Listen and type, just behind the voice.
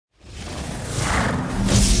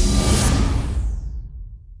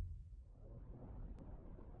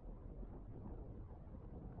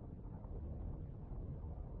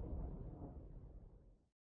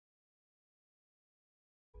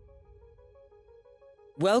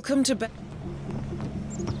Welcome to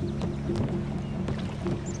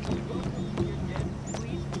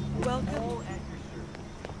Welcome.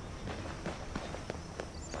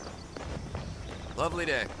 Lovely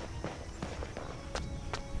day.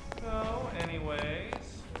 So, anyways,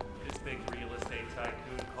 this big real estate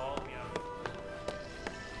tycoon called me out.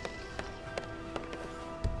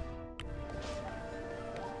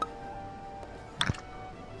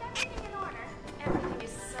 Everything in order. Everything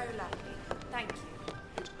is so lovely. Thank you.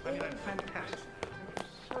 I mean, I'm fantastic.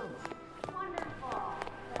 Wonderful.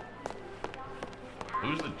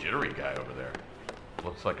 Who's the jittery guy over there?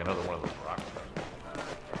 Looks like another one of those rock stars.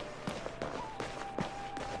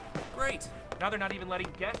 Great. Now they're not even letting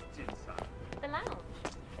guests inside. The lounge.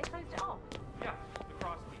 They closed it off. Yeah, the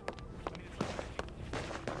cross people.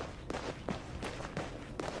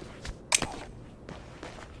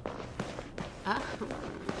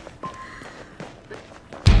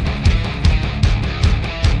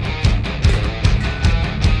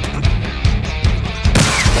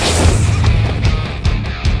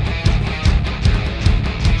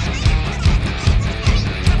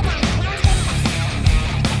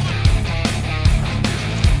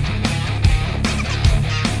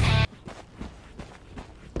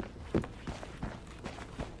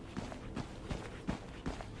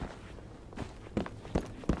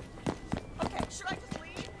 I mean, it's like...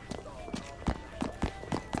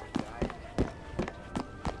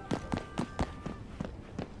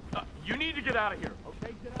 You need to get out of here.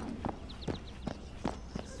 Okay, get out.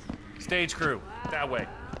 Stage crew, that way.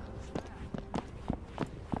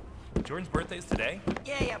 Jordan's birthday's today?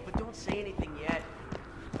 Yeah, but don't say anything yet.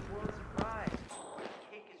 Surprise.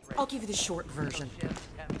 I'll give you the short version.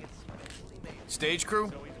 Stage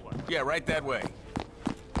crew? Yeah, right that way.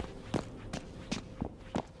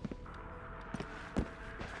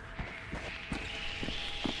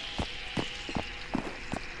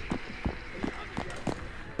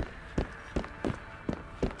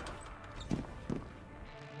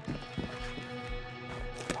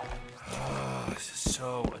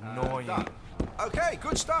 So annoying. Okay,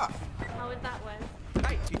 good stuff. How was that one?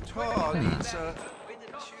 Hey, Todd needs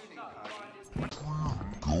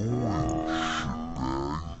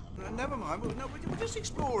never mind. We're just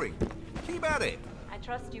exploring. Keep at it. I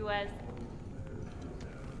trust you, Wes.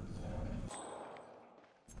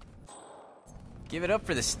 Give it up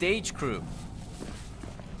for the stage crew.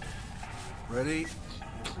 Ready?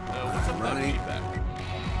 What's up with that Ready? feedback?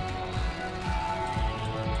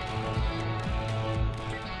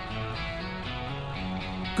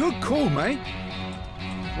 Good call, mate.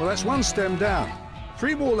 Well, that's one stem down.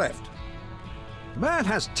 3 more left. Man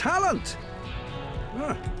has talent.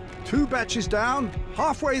 Ah, 2 batches down,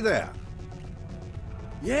 halfway there.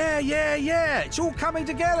 Yeah. It's all coming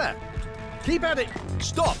together. Keep at it.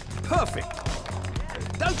 Stop. Perfect.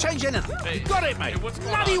 Don't change anything. Hey, You got it, mate. hey, what's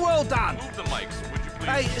going Bloody on? well done. Move the mics, would you please?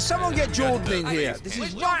 Hey, someone get Jordan in here. This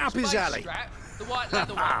is right up his alley.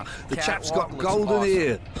 The chap's got golden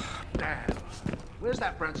ear. Damn. Where's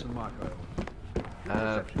that Branson Marco?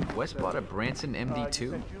 Wes bought a Branson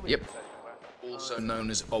MD2? Yep. Also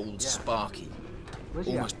known as Old Sparky.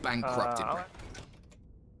 Almost bankrupted.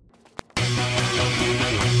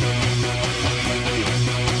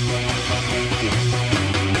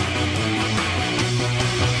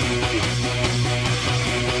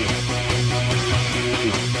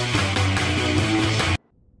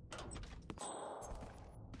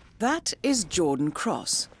 That is Jordan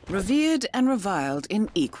Cross, revered and reviled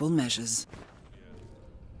in equal measures.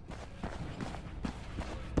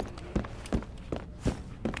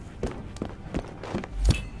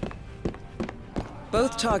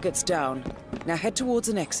 Both targets down. Now head towards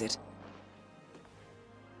an exit.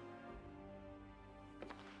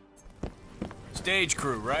 Stage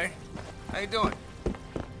crew, right? How you doing?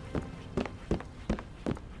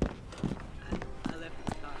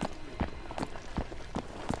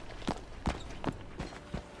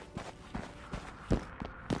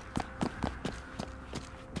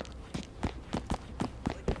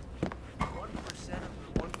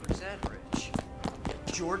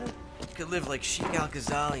 Jordan could live like Sheik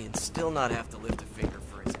Al-Ghazali and still not have to lift a finger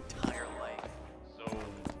for his entire life. So,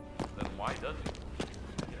 then why does he?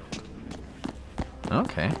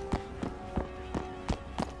 Okay.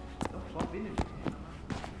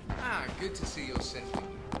 Ah, good to see you're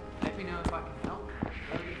settling. Let me know if I can help.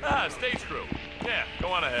 Ah, stage crew. Yeah, go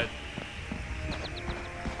on ahead.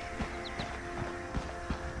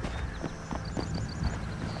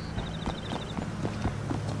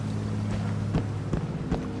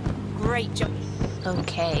 Great job.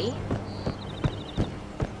 Okay.